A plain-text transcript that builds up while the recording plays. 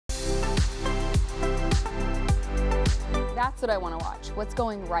That's what I want to watch. What's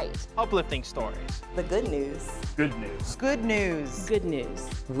going right? Uplifting stories. The good news. Good news. Good news. Good news.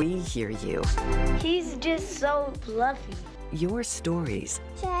 We hear you. He's just so fluffy. Your stories.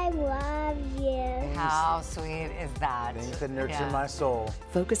 I love you. How sweet is that? Things that nurture my soul.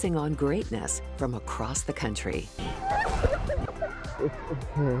 Focusing on greatness from across the country.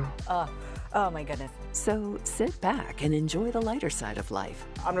 Oh my goodness. So sit back and enjoy the lighter side of life.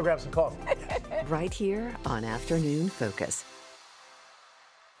 I'm gonna grab some coffee. Right here on Afternoon Focus.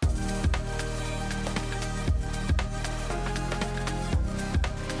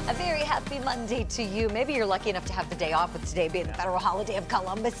 A very happy Monday to you. Maybe you're lucky enough to have the day off, with today being the federal holiday of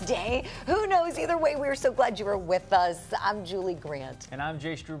Columbus Day. Who knows? Either way, we're so glad you were with us. I'm Julie Grant. And I'm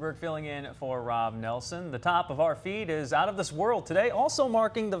Jay Struberg filling in for Rob Nelson. The top of our feed is Out of This World today, also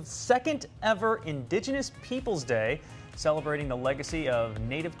marking the second ever Indigenous Peoples Day, celebrating the legacy of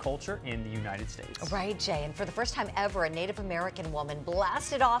Native culture in the United States. Right, Jay. And for the first time ever, a Native American woman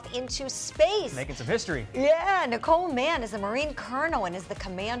blasted off into space. Making some history. Yeah, Nicole Mann is a Marine colonel and is the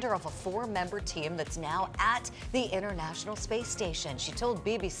commander of a 4-member team that's now at the International Space Station. She told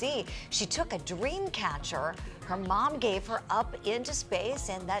BBC she took a dream catcher her mom gave her up into space,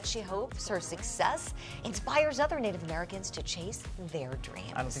 and that she hopes her success inspires other Native Americans to chase their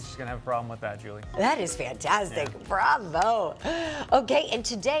dreams. I don't think she's going to have a problem with that, Julie. That is fantastic. Yeah. Bravo. Okay, and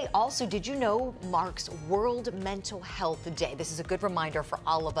today also, did you know, marks World Mental Health Day? This is a good reminder for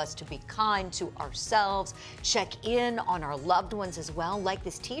all of us to be kind to ourselves, check in on our loved ones as well, like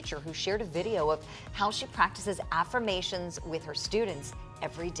this teacher who shared a video of how she practices affirmations with her students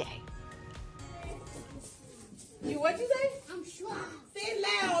every day. What you say? I'm strong. Say it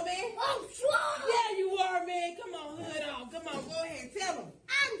loud, man. I'm strong. Yeah, you are, man. Come on, hood on. Come on, go ahead. Tell them.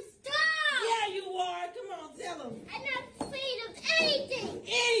 I'm strong. Yeah, you are. Come on, tell them. I'm not afraid of anything.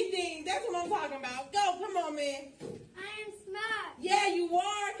 Anything. That's what I'm talking about. Go, come on, man. I am smart. Yeah, you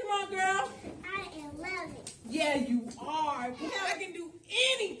are. Come on, girl. I am loving. Yeah, you are. I can do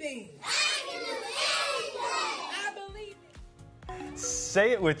anything. I can do anything. I believe it.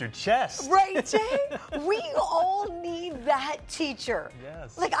 Say it with your chest. Right, Jay? We all need that teacher.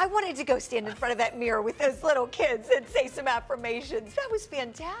 Yes. Like, I wanted to go stand in front of that mirror with those little kids and say some affirmations. That was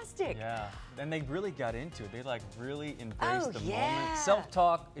fantastic. Yeah, and they really got into it. They really embraced the yeah. moment.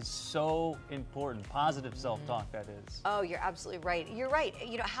 Self-talk is so important. Positive self-talk, that is. Oh, you're absolutely right. You're right.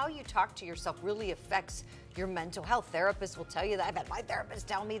 You know, how you talk to yourself really affects your mental health. Therapists will tell you that. I've had my therapist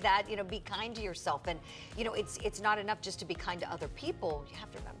tell me that. You know, be kind to yourself. And, you know, it's not enough just to be kind to other people. You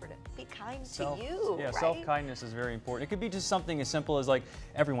have to remember to be kind to you. Yeah, right? self-kindness is very important. It could be just something as simple as, like,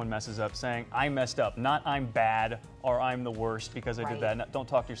 everyone messes up, saying, I messed up, not I'm bad or I'm the worst because I did that. No, don't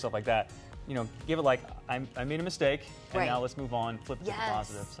talk to yourself like that. You know, give it like, I made a mistake, and now let's move on, flip it to the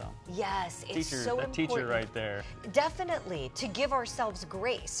positive. So. Yes, it's Teacher, so that important. teacher right there. Definitely, to give ourselves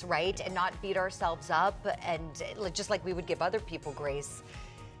grace, right? And not beat ourselves up, and just like we would give other people grace,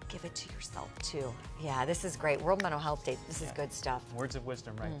 give it to yourself too. Yeah, this is great. World Mental Health Day, this is good stuff. Words of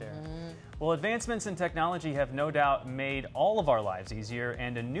wisdom right there. Well, advancements in technology have no doubt made all of our lives easier,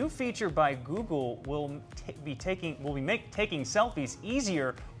 and a new feature by Google will be taking selfies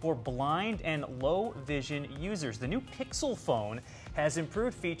easier for blind and low vision users. The new Pixel phone has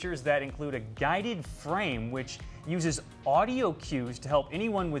improved features that include a guided frame, which uses audio cues to help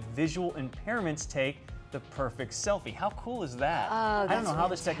anyone with visual impairments take the perfect selfie. How cool is that? Oh, I don't know how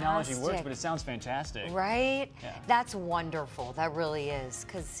this fantastic. technology works, but it sounds fantastic. Right? Yeah. That's wonderful. That really is.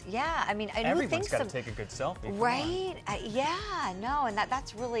 Because, yeah, I mean, everyone's got to take a good selfie. Right? Yeah, no, and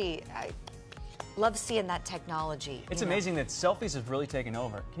that's really, I love seeing that technology. It's amazing that selfies have really taken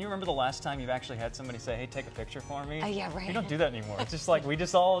over. Can you remember the last time you've actually had somebody say, hey, take a picture for me? Yeah, right. We don't do that anymore. It's just like, we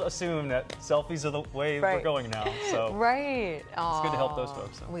just all assume that selfies are the way we're going now. So right. It's good to help those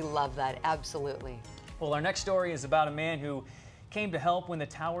folks. So. We love that, absolutely. Well, our next story is about a man who came to help when the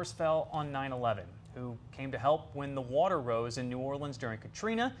towers fell on 9/11, who came to help when the water rose in New Orleans during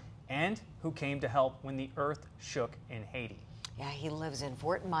Katrina, and who came to help when the earth shook in Haiti. Yeah, he lives in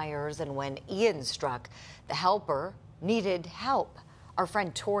Fort Myers, and when Ian struck, the helper needed help. Our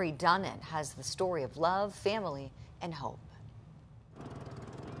friend Tori Dunnan has the story of love, family, and hope.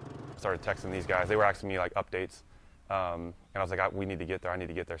 Started texting these guys. They were asking me like updates. And I was like, we need to get there. I need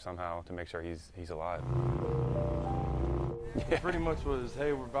to get there somehow to make sure he's alive. It pretty much was,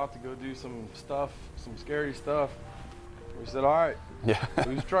 hey, we're about to go do some stuff, some scary stuff. We said, all right. Yeah.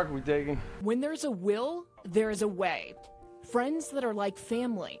 Whose truck are we taking? When there's a will, there is a way. Friends that are like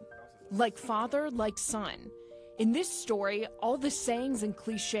family, like father, like son. In this story, all the sayings and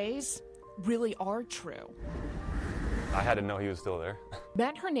cliches really are true. I had to know he was still there.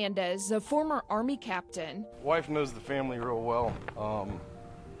 Matt Hernandez, a former Army captain, Wife knows the family real well.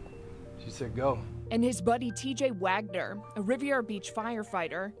 She said go. and his buddy TJ Wagner, a Riviera Beach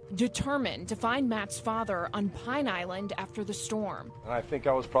firefighter, determined to find Matt's father on Pine Island after the storm. And I think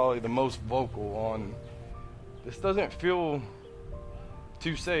I was probably the most vocal on, this doesn't feel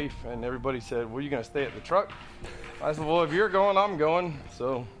too safe. And everybody said, well, you gonna stay at the truck? I said, well, if you're going, I'm going,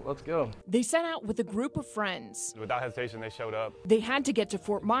 so let's go. They set out with a group of friends. Without hesitation, they showed up. They had to get to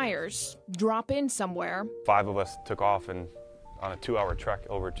Fort Myers, drop in somewhere. 5 of us took off and on a 2-hour trek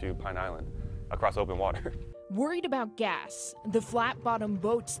over to Pine Island across open water. Worried about gas, the flat-bottom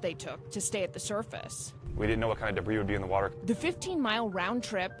boats they took to stay at the surface. We didn't know what kind of debris would be in the water, The 15-mile round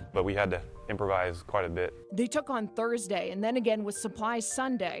trip but we had to improvise quite a bit. they took on Thursday and then again with supplies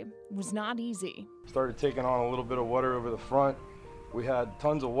Sunday was not easy. Started taking on a little bit of water over the front. We had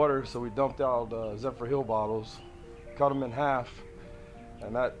tons of water, so we dumped out Zephyr Hill bottles, cut them in half,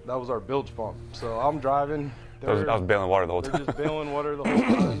 and that was our bilge pump. So I'm driving. I was bailing water the whole time. They're just bailing water the whole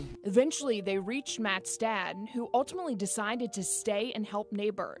time. Eventually, they reached Matt's dad, who ultimately decided to stay and help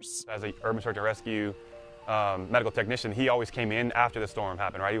neighbors. As a urban search and rescue medical technician, he always came in after the storm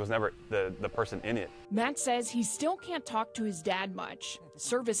happened, right? He was never the person in it. Matt says he still can't talk to his dad much.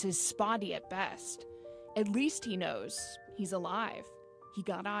 Service is spotty at best. At least he knows he's alive. He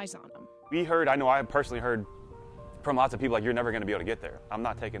got eyes on him. We heard, I know I personally heard from lots of people, like, you're never going to be able to get there. I'm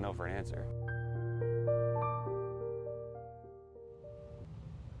not taking no for an answer.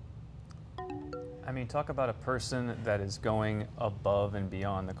 I mean, talk about a person that is going above and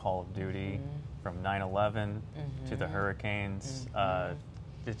beyond the call of duty, from 9/11 to the hurricanes.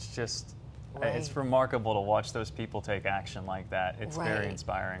 It's just, it's remarkable to watch those people take action like that. It's very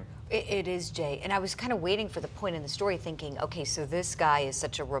inspiring. It is, Jay. And I was kind of waiting for the point in the story thinking, okay, so this guy is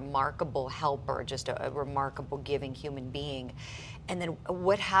such a remarkable helper, just a remarkable giving human being. And then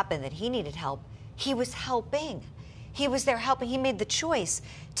what happened that he needed help? He was helping. He was there helping. He made the choice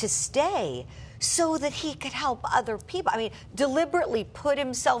to stay so that he could help other people. I mean, deliberately put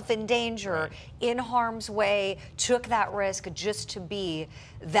himself in danger, in harm's way, took that risk just to be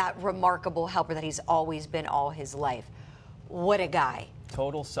that remarkable helper that he's always been all his life. What a guy.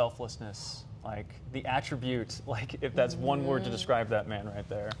 Total selflessness, like the attribute, like if that's one word to describe that man right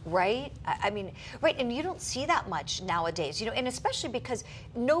there. Right? I mean, right, and you don't see that much nowadays, you know, and especially because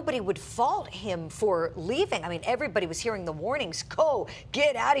nobody would fault him for leaving. I mean, everybody was hearing the warnings, go,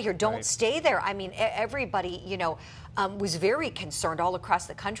 get out of here, don't stay there. I mean, everybody, you know, was very concerned all across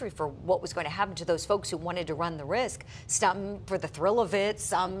the country for what was going to happen to those folks who wanted to run the risk. Some for the thrill of it,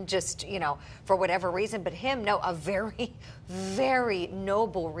 some just, you know, for whatever reason. But him, no, a very, very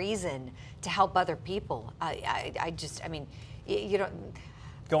noble reason to help other people. I mean, you don't.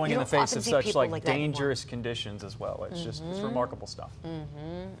 Going in the face of such like that dangerous conditions as well. It's just, it's remarkable stuff.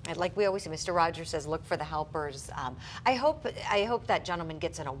 And like we always say, Mr. Rogers says, look for the helpers. I hope that gentleman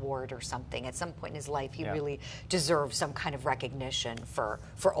gets an award or something at some point in his life. He really deserves some kind of recognition for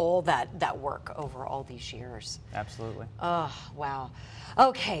all that work over all these years. Absolutely. Oh, wow.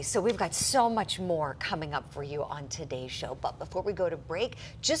 Okay, so we've got so much more coming up for you on today's show. But before we go to break,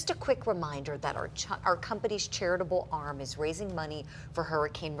 just a quick reminder that our company's charitable arm is raising money for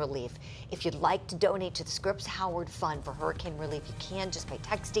hurricane relief. If you'd like to donate to the Scripps Howard Fund for hurricane relief, you can just by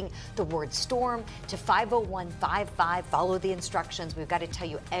texting the word STORM to 50155. Follow the instructions. We've got to tell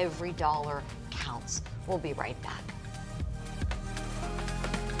you every dollar counts. We'll be right back.